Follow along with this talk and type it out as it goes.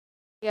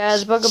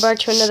Guys, welcome back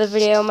to another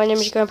video. My name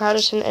is Graham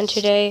Patterson, and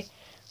today,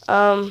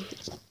 I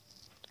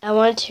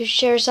wanted to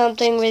share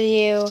something with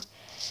you.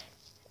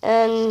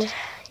 And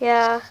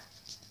yeah,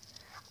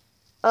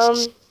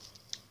 I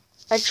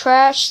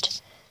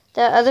trashed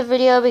that other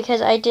video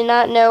because I did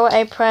not know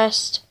I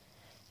pressed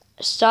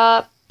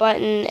stop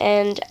button,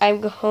 and I'm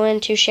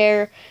going to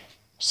share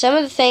some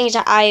of the things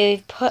that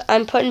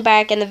I'm putting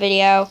back in the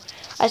video.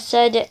 I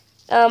said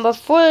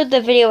before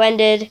the video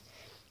ended,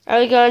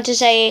 I was going to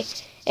say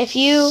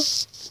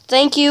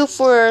thank you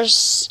for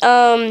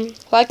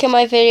liking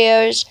my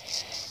videos,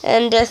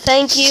 and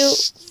thank you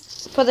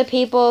for the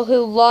people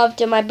who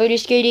loved my Booty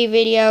Scooty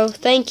video.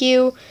 Thank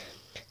you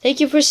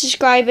for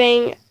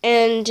subscribing.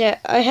 And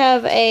I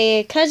have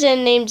a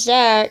cousin named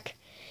Zach.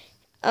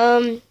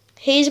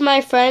 He's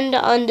my friend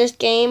on this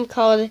game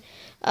called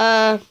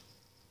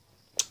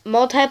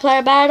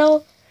Multiplayer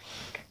Battle.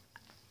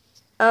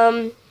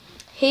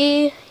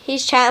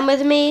 He's chatting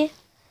with me,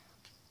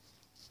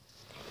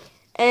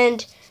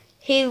 and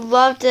he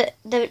loved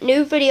the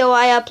new video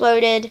I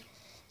uploaded,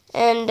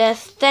 and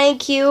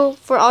thank you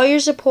for all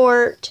your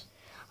support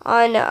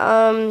on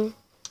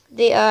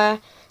the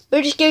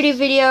Booty Scooty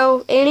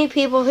video. Any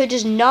people who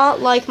does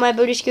not like my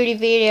Booty Scooty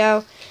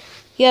video,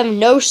 you have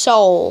no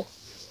soul.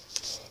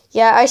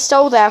 Yeah, I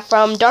stole that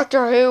from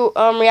Doctor Who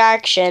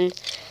reaction.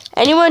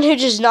 Anyone who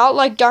does not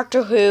like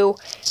Doctor Who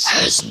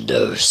has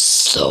no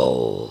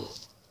soul.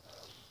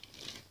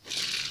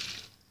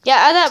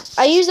 Yeah,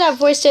 I use that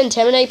voice to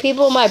intimidate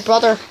people. My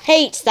brother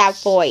hates that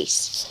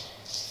voice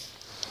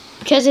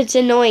because it's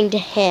annoying to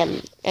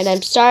him. And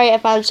I'm sorry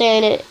if I'm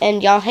saying it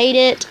and y'all hate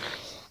it.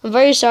 I'm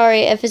very sorry.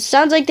 If it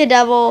sounds like the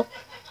devil,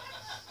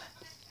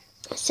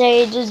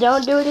 say just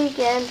don't do it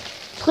again.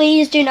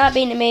 Please do not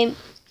be mean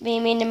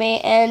to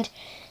me. And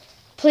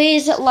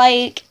please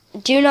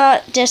do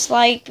not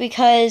dislike,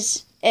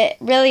 because it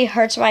really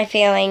hurts my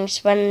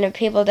feelings when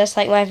people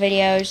dislike my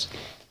videos.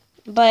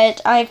 But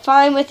I'm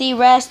fine with the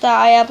rest that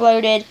I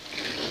uploaded.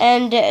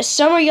 And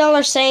some of y'all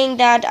are saying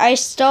that I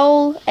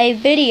stole a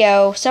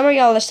video. Some of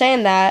y'all are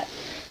saying that.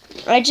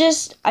 I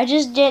just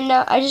didn't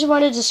know. I just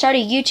wanted to start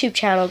a YouTube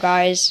channel,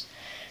 guys.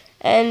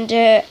 And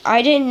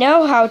I didn't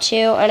know how to.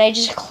 And I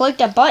just clicked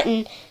a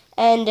button.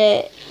 And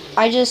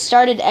I just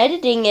started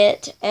editing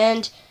it.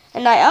 And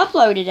I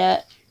uploaded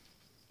it.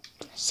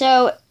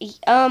 So,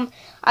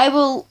 I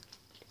will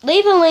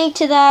leave a link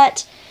to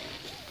that.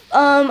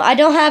 I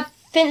don't have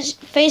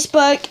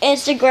Facebook,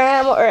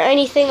 Instagram, or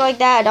anything like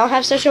that. I don't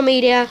have social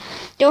media.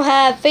 Don't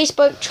have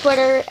Facebook,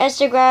 Twitter,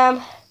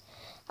 Instagram.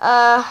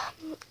 I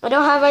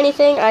don't have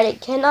anything. I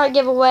cannot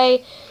give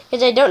away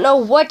because I don't know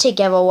what to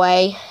give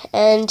away.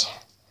 And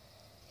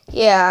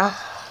yeah.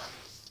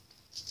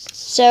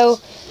 So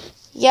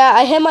yeah,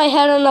 I hit my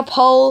head on a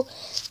pole.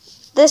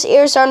 This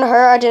ear's starting to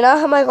hurt. I did not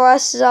have my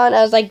glasses on.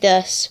 I was like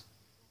this.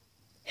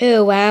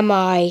 Who am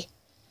I?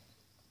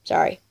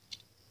 Sorry.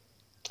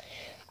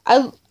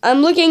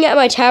 I'm looking at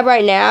my tab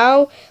right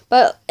now,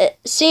 but it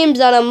seems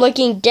that I'm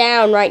looking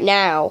down right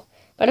now.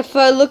 But if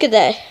I look at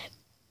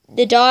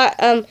the dot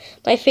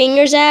my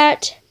finger's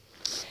at,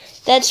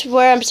 that's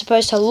where I'm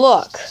supposed to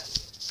look.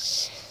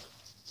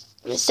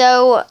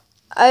 So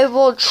I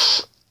will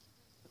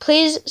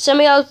please, some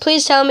of y'all,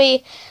 please tell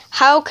me,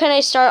 how can I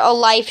start a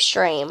live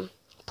stream?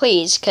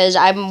 Please, because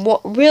I'm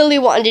really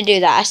wanting to do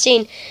that. I've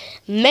seen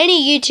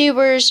many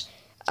YouTubers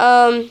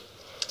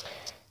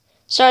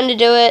starting to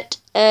do it,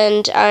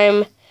 and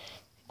I'm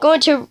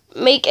going to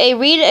read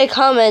a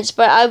comments,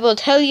 but I will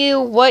tell you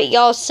what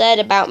y'all said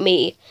about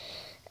me.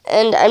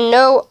 And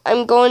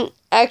I'm going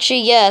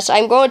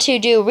to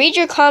do read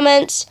your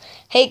comments,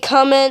 hate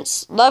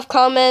comments, love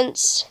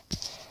comments.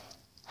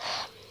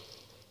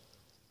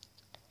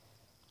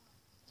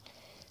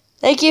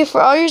 Thank you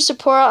for all your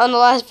support on the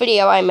last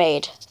video I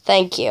made.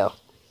 Thank you.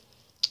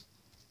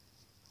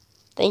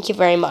 Thank you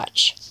very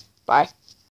much. Bye.